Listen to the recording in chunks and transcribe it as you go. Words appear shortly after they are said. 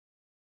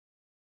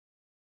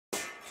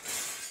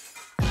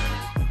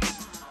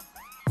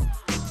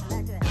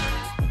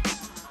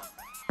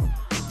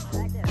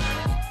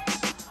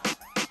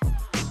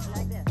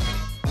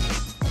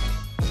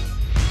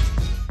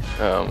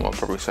I'd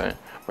probably say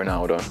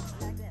Ronaldo.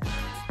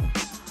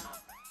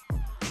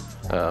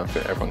 I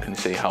think everyone can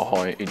see how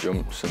high he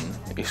jumps,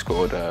 and he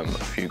scored a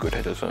few good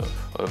headers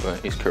over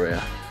his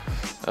career.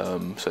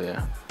 So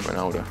yeah,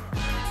 Ronaldo.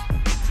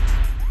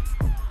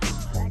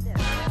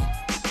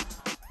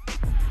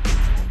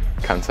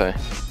 Kante.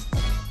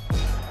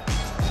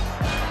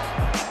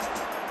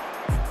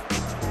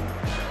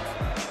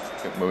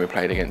 When we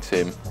played against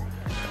him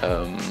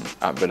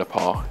at Villa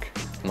Park,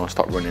 and I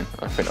stopped running.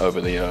 I think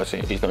over the years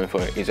he's known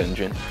for his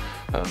engine.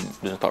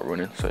 Doesn't stop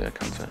running, so yeah,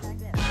 Kante.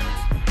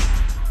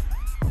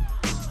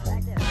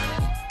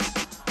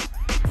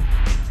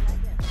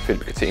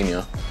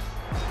 Coutinho.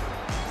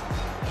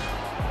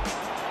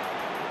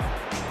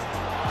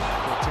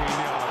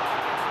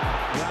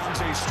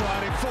 Ramsey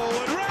striding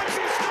forward.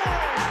 Ramsey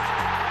scoring!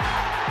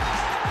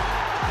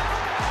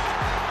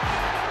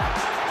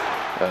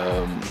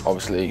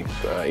 Obviously,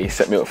 he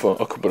set me up for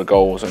a couple of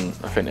goals, and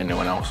I think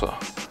anyone else who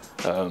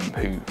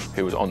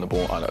was on the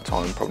ball at that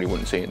time probably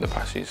wouldn't see the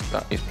passes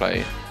that he's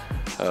played.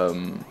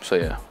 So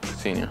yeah,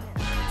 Coutinho.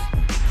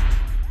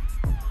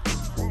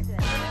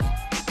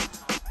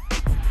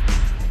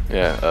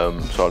 Yeah,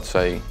 so I'd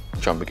say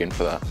John McGinn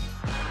for that.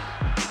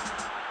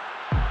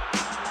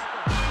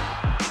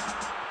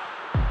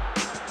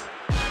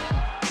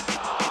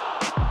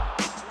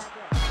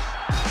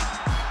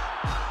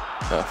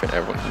 I think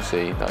everyone can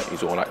see that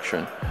he's all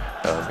action.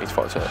 He's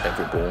fights at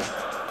every ball,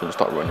 doesn't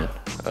stop running.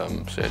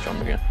 So yeah, John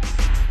McGinn.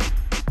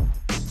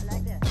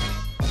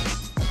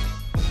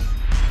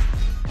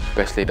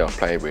 Best leader I've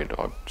played with,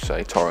 I'd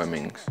say Tyrone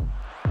Mings.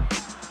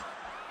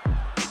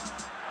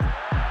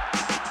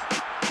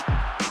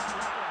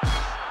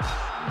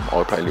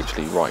 I play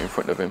literally right in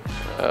front of him,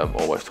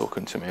 always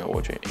talking to me,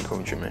 always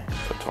encouraging me.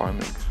 So Tyrone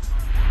Mings.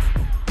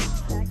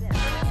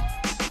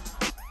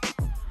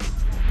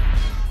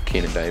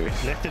 Keenan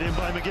Davis. Lifted in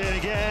by McGinn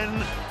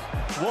again.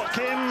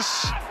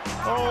 Watkins.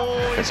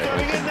 Oh, he's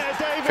going in there,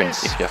 Davis. I think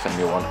if you ask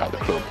anyone at the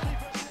club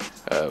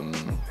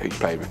who's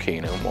played with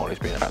Keenan while he's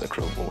been at the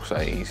club, will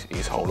say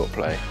his hold-up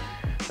play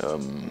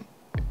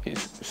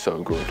is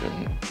so good,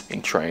 and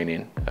in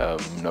training,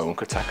 no one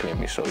could tackle him.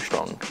 He's so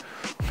strong.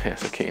 Yeah,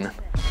 so Keenan.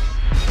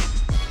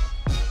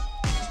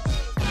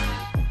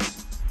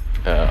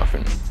 I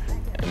think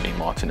Emily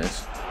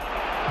Martinez.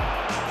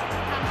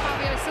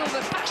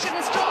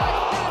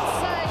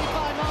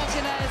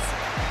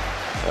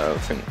 I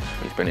think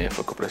he's been here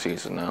for a couple of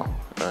seasons now,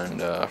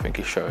 and I think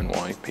he's shown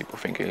why people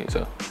think he's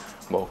a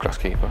world-class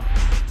keeper.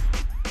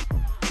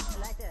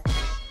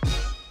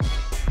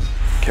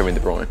 Kevin De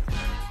Bruyne.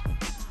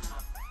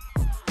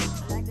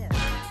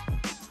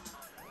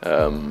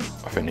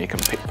 I think he can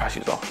pick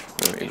passes off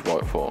with his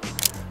right foot.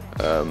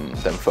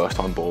 Then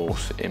first-time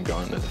balls in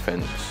behind the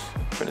defence. I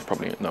think there's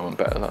probably no one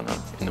better than that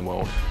in the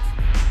world.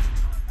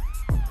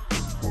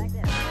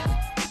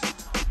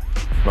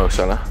 Mo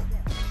Salah.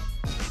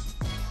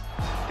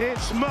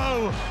 It's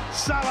Mo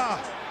Salah,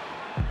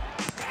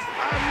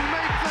 and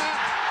make that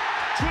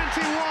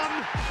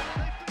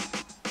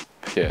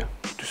 21. Yeah,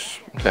 just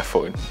left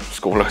footed,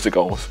 score loads of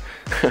goals.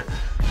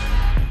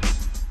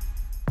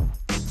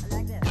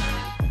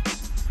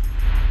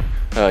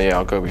 Yeah,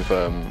 I'll go with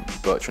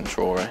Bertrand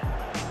Traoré.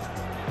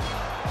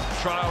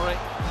 Traoré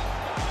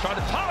trying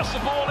to pass the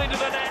ball into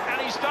the net,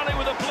 and he's done it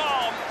with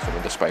aplomb. Some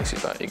of the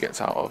spaces that he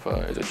gets out of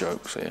is a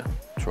joke, so yeah,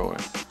 Traoré.